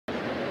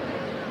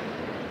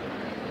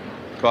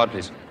Card,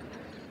 please.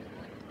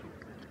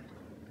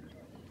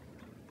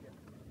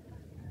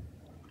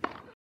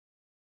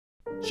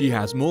 She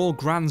has more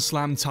Grand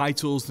Slam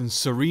titles than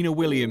Serena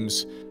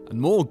Williams and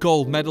more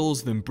gold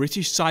medals than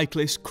British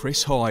cyclist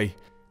Chris Hoy,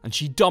 and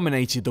she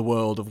dominated the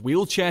world of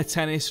wheelchair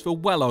tennis for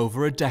well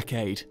over a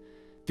decade.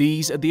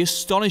 These are the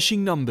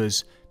astonishing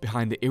numbers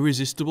behind the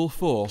irresistible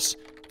force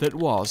that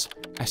was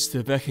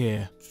Esther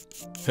Vergeer.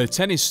 Her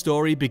tennis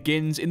story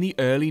begins in the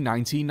early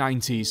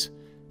 1990s.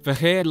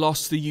 Vergeer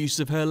lost the use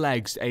of her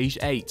legs aged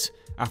 8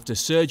 after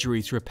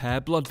surgery to repair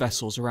blood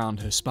vessels around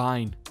her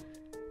spine.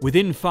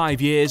 Within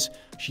 5 years,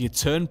 she had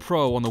turned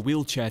pro on the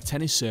wheelchair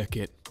tennis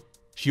circuit.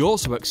 She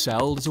also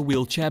excelled as a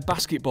wheelchair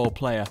basketball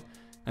player,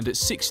 and at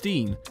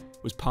 16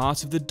 was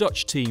part of the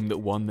Dutch team that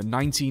won the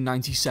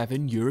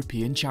 1997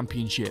 European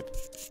Championship.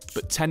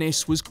 But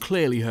tennis was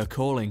clearly her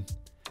calling.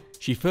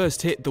 She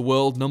first hit the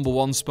world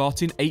 #1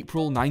 spot in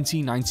April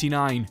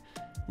 1999,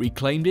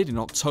 reclaimed it in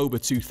October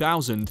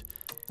 2000,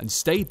 and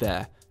stayed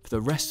there for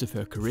the rest of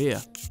her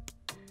career.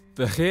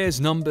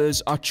 Vergeer's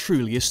numbers are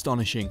truly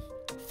astonishing.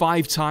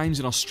 5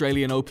 times an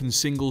Australian Open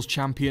singles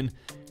champion,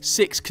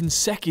 6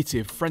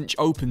 consecutive French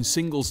Open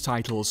singles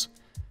titles,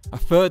 a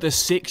further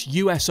 6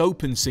 US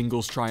Open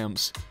singles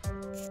triumphs.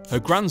 Her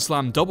Grand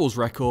Slam doubles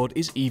record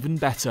is even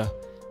better,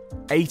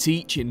 8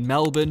 each in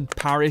Melbourne,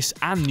 Paris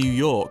and New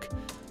York,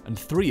 and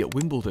 3 at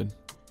Wimbledon.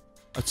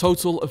 A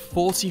total of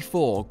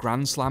 44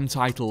 Grand Slam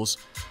titles.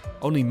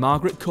 Only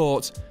Margaret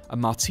Court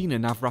and Martina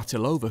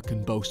Navratilova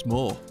can boast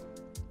more.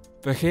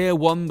 Vergeer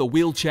won the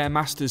Wheelchair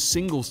Masters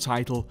singles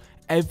title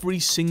every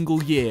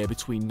single year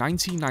between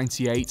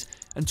 1998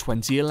 and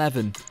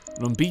 2011,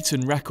 an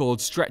unbeaten record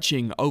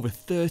stretching over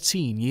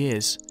 13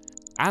 years.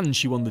 And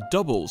she won the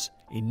doubles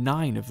in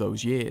 9 of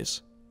those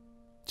years.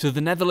 To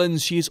the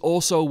Netherlands, she is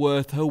also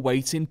worth her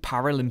weight in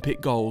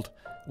Paralympic gold,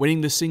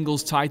 winning the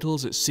singles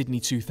titles at Sydney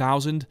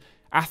 2000,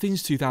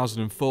 Athens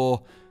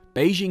 2004,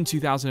 Beijing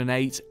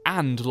 2008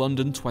 and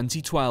London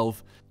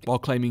 2012, while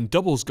claiming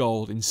doubles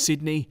gold in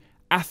Sydney,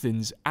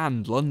 Athens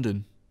and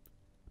London.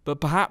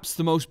 But perhaps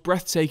the most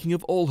breathtaking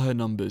of all her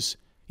numbers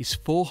is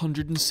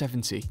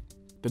 470,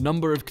 the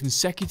number of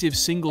consecutive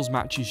singles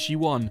matches she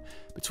won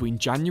between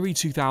January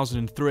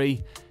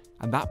 2003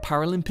 and that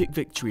Paralympic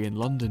victory in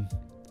London.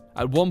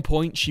 At one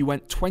point she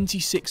went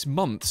 26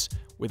 months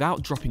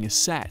without dropping a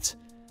set,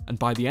 and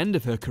by the end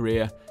of her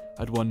career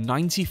had won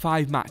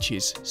 95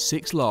 matches,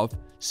 6 love,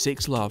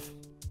 6 love.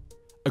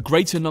 A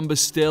greater number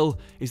still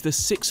is the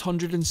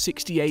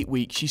 668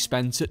 weeks she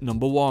spent at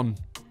 #1.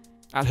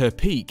 At her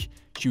peak,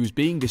 she was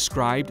being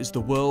described as the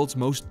world's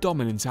most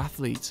dominant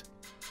athlete.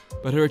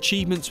 But her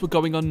achievements were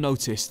going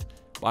unnoticed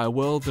by a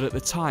world that at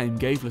the time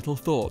gave little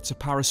thought to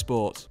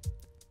parasport.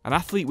 An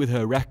athlete with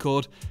her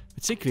record,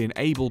 particularly an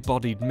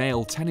able-bodied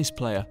male tennis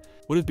player,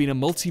 would have been a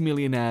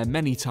multi-millionaire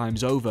many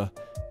times over,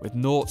 with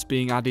noughts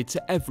being added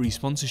to every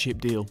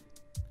sponsorship deal.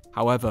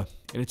 However,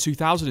 in a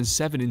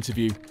 2007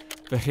 interview,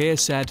 Vergeer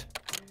said,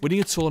 "Winning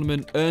a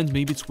tournament earned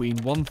me between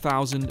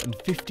 $1,000 and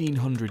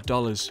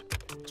 $1,500,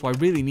 so I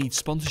really need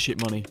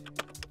sponsorship money.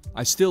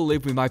 I still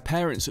live with my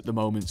parents at the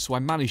moment, so I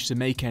managed to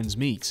make ends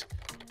meet.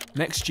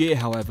 Next year,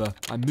 however,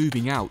 I'm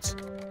moving out,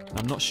 and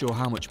I'm not sure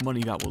how much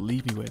money that will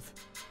leave me with."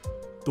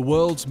 The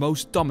world's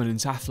most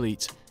dominant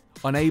athlete,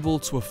 unable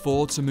to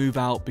afford to move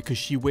out because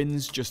she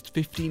wins just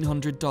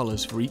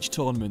 $1,500 for each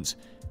tournament,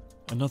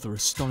 another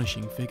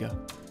astonishing figure.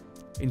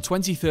 In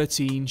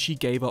 2013, she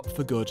gave up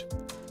for good.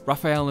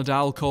 Rafael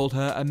Nadal called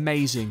her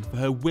amazing for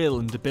her will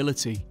and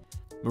ability.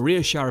 Maria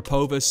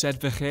Sharapova said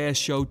Vergeer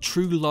showed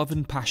true love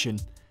and passion,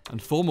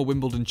 and former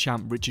Wimbledon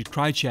champ Richard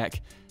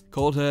Krajicek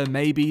called her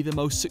maybe the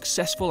most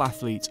successful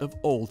athlete of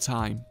all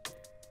time.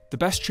 The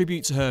best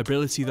tribute to her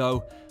ability,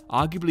 though,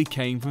 arguably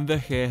came from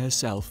Vergeer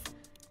herself,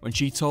 when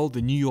she told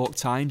the New York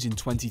Times in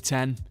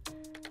 2010,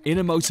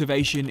 "Inner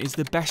motivation is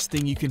the best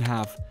thing you can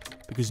have,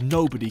 because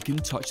nobody can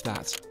touch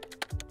that.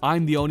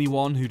 I'm the only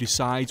one who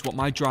decides what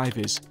my drive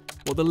is,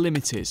 what the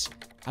limit is,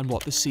 and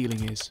what the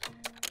ceiling is."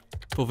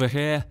 For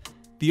Vergeer,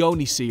 the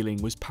only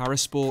ceiling was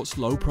parasport's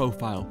low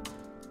profile.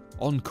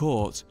 On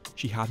court,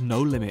 she had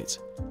no limit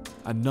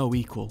and no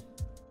equal.